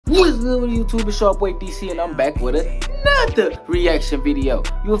What's good with YouTube? It's your boy DC, and I'm back with another reaction video.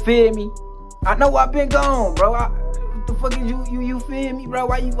 You feel me? I know I've been gone, bro. What the fuck is you feel me, bro?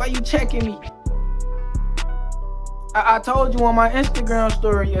 Why you checking me? I told you on my Instagram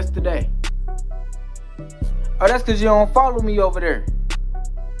story yesterday. Oh, that's because you don't follow me over there.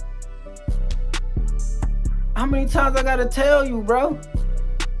 How many times I gotta tell you, bro?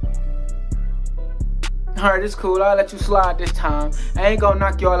 Alright, it's cool. I'll let you slide this time. I ain't gonna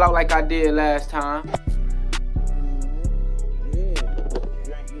knock y'all out like I did last time. Yeah.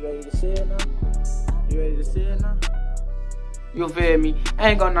 You ready to see it now? You ready to see it now? You feel me? I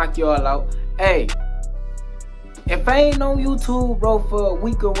ain't gonna knock y'all out. Hey, if I ain't on YouTube, bro, for a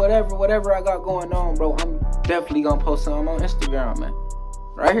week or whatever I got going on, bro, I'm definitely gonna post something on Instagram, man.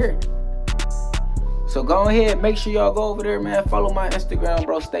 Right here. So go ahead, make sure y'all go over there, man. Follow my Instagram,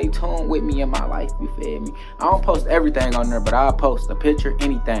 bro. Stay tuned with me in my life, you feel me? I don't post everything on there, but I'll post a picture,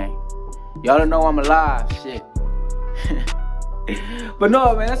 anything. Y'all don't know I'm alive, shit. But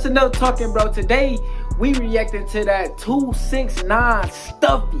no, man, that's enough talking, bro. Today, we reacting to that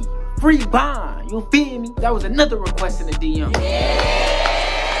 269Stuffy FreeVon. You feel me? That was another request in the DM.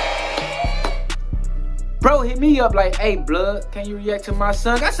 Bro, hit me up like, hey, blood, can you react to my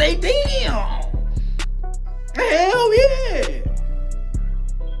song? I say, damn. Hell yeah!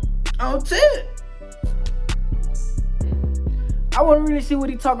 On tip. I want to really see what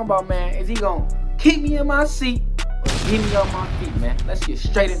he talking about, man. Is he gonna keep me in my seat or get me on my feet, man? Let's get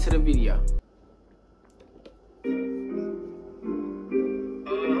straight into the video.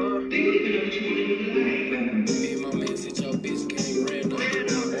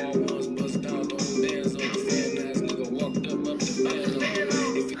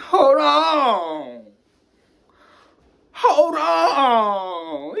 Hold on. Hold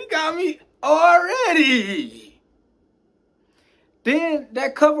on, he got me already. Then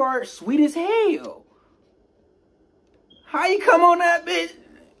that cover art sweet as hell. How you come on that bitch?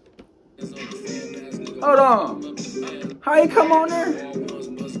 Hold on. How you come on there?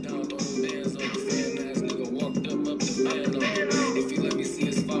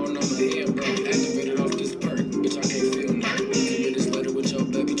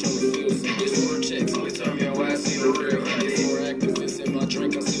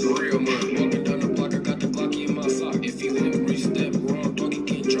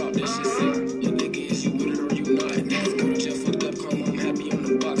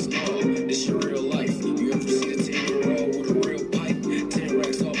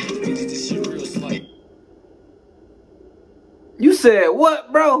 You said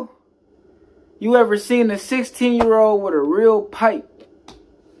what, bro? You ever seen a 16-year-old with a real pipe?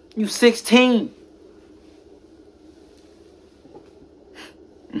 You 16.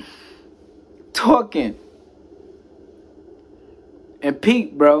 Talking. And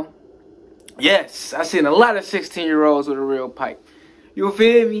peep, bro. Yes, I seen a lot of 16-year-olds with a real pipe. You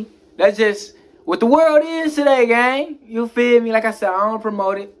feel me? That's just what the world is today, gang. You feel me? Like I said, I don't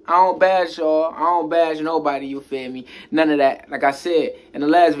promote it. I don't bash y'all. I don't bash nobody, you feel me? None of that. Like I said in the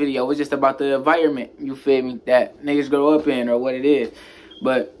last video, it's just about the environment, you feel me, that niggas grow up in or what it is.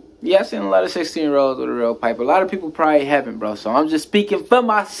 But yeah, I seen a lot of 16-year-olds with a real pipe. A lot of people probably haven't, bro. So I'm just speaking for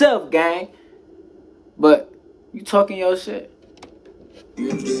myself, gang. But you talking your shit.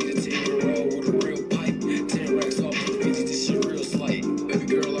 You ever see the 10-year-old with a real pipe? 10 racks off the 50, this shit real slight. Baby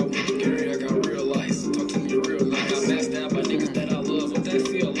girl, I want to carry, I got real lights. Talk to me real nice. Got masked out by niggas that I love. What that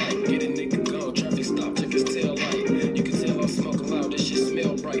feel like? Get a nigga go, traffic stop, check his tail light. You can tell I'm smoking loud, this shit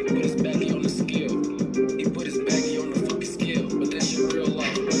smell bright. Put his baggie on the scale. He put his baggie on the fucking scale. But that shit real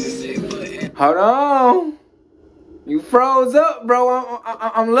life. Like I said, but hold on. You froze up, bro.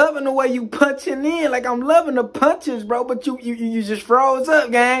 I'm loving the way you punching in. Like, I'm loving the punches, bro. But you just froze up,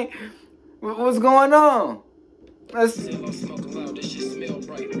 gang. What's going on? Let's see. I'm smoking loud. This shit smell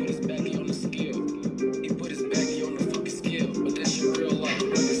bright. Put his baggie on the scale. He put his baggie on the fucking scale. But that shit real life.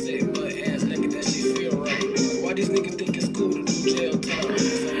 Like I said, butt ass nigga, that shit feel right. Why these niggas think it's cool to do jail time?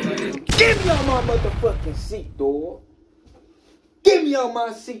 Get me on my motherfucking seat, dog. Get me on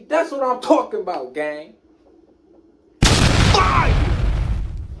my seat. That's what I'm talking about, gang.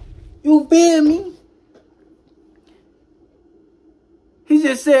 You feel me? He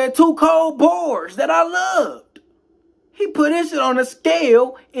just said 2 cold bars that I loved. He put his shit on a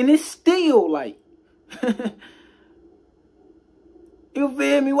scale and it's still like. You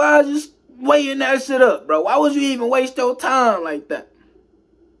feel me? Why was you weighing that shit up, bro? Why would you even waste your time like that?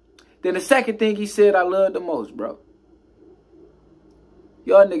 Then the second thing he said I love the most, bro.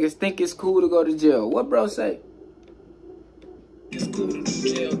 Y'all niggas think it's cool to go to jail. What bro say? It's cool to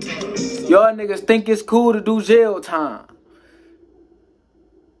do jail time. Y'all niggas think it's cool to do jail time.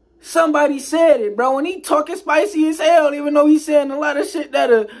 Somebody said it, bro. And he talking spicy as hell, even though he's saying a lot of shit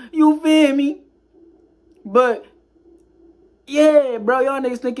that, you feel me? But, yeah, bro, y'all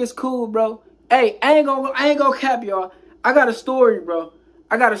niggas think it's cool, bro. Hey, I ain't gonna cap y'all. I got a story, bro.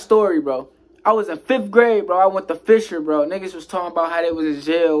 I was in 5th grade, bro. I went to Fisher, bro. Niggas was talking about how they was in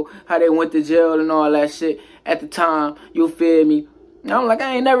jail, how they went to jail and all that shit at the time. You feel me? And I'm like,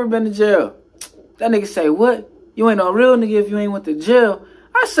 I ain't never been to jail. That nigga say, what? You ain't no real nigga if you ain't went to jail.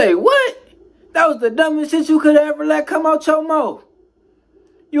 I say, what? That was the dumbest shit you could ever let come out your mouth.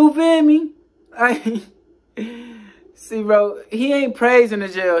 You feel me? See, bro, he ain't praising the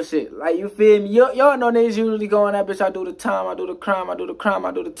jail shit. Like, you feel me? Y'all know niggas usually go on that bitch, I do the time, I do the crime, I do the crime,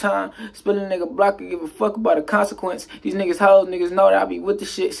 I do the time. Spilling a nigga block and give a fuck about the consequence. These niggas hoes, niggas know that I be with the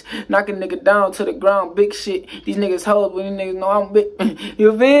shits. Knocking nigga down to the ground, big shit. These niggas hoes, but these niggas know I'm big.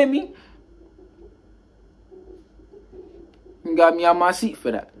 You feel me? You got me out my seat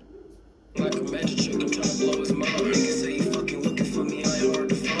for that. Like a magic trick, I'm trying to blow his mind. Niggas say you fucking looking for me, I ain't hard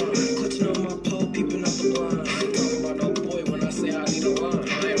to find. Clutching on my pole, peeping out the blind. I ain't talking about no boy when I say I need a line.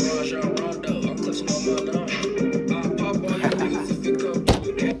 I ain't Rajon Rondo, I'm clutching on my 9. I pop all you niggas if it come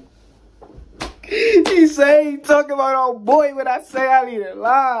to it. He say he talking about old boy when I say I need a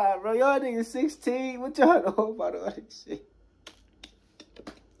line, bro. Y'all niggas 16. What y'all know about all this shit?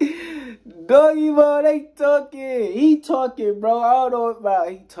 Doggy boy, they talking. He talking, bro. I don't know about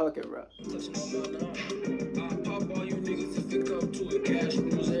he talking, bro. Clutching on my 9. I pop all you niggas if it come to it. Cash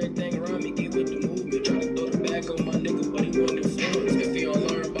rules everything around me, get with the movement. Try to throw the bag on my nigga, but he want influence. If he don't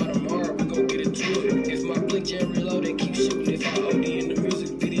learn by tomorrow, we gon' get into it. If my blink jam reload, they keep shooting. If I OD in the music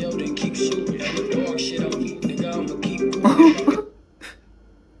video, they keep shooting. Hella dog shit on me, nigga, I'ma keep moving.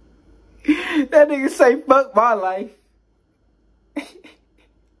 That nigga say, fuck my life.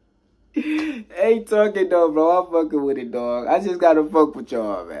 Ain't talking though, bro. I'm fucking with it, dog. I just gotta fuck with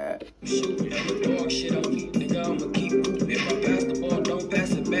y'all, man. Shooting, dog shit on me, nigga, I'ma keep moving. If I pass the ball, don't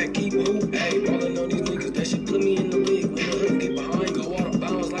pass it back, keep moving. Hey, ballin' on these niggas, that shit put me in the league. When the hook get behind, go out of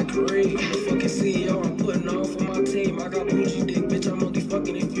bounds like Kareem. I'm the fucking CEO, I'm putting on for my team. I got bougie dick, bitch, I'm only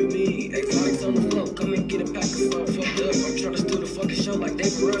fucking if you need. Exotics on the floor, come and get a pack of stuff. Fucked up, I'm trying to steal the fucking show like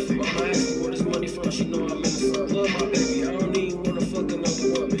David Ruffin. Mama asked me where this money from, she know I'm in the sun. Love my baby, I don't even wanna fuck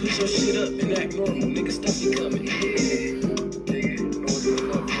another woman. Push your shit up and act normal, nigga, Stuffy coming.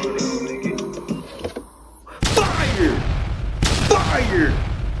 Fire!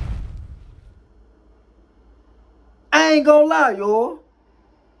 I ain't gonna lie, y'all.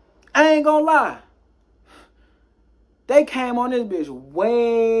 I ain't gonna lie. They came on this bitch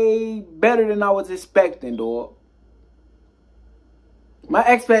way better than I was expecting, dog. My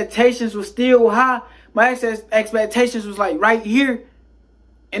expectations were still high. My expectations was like right here.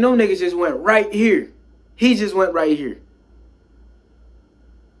 And them niggas just went right here. He just went right here.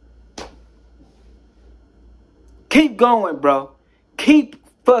 Keep going, bro. Keep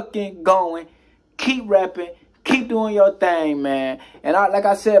fucking going. Keep rapping. Keep doing your thing, man. And like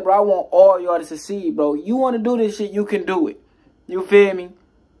I said, bro, I want all y'all to succeed, bro. You want to do this shit, you can do it. You feel me?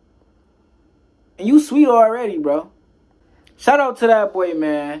 And you sweet already, bro. Shout out to that boy,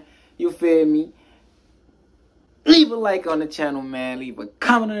 man. You feel me? Leave a like on the channel, man. Leave a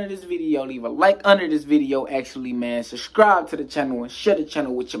comment under this video. Leave a like under this video, actually, man. Subscribe to the channel and share the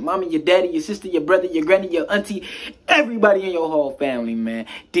channel with your mommy, your daddy, your sister, your brother, your granny, your auntie, everybody in your whole family, man.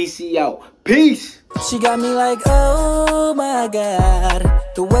 DC out. Peace. She got me like, oh my God.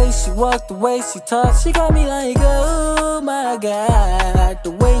 The way she walk, the way she talk. She got me like, oh my God. The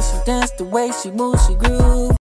way she dance, the way she move, she groove.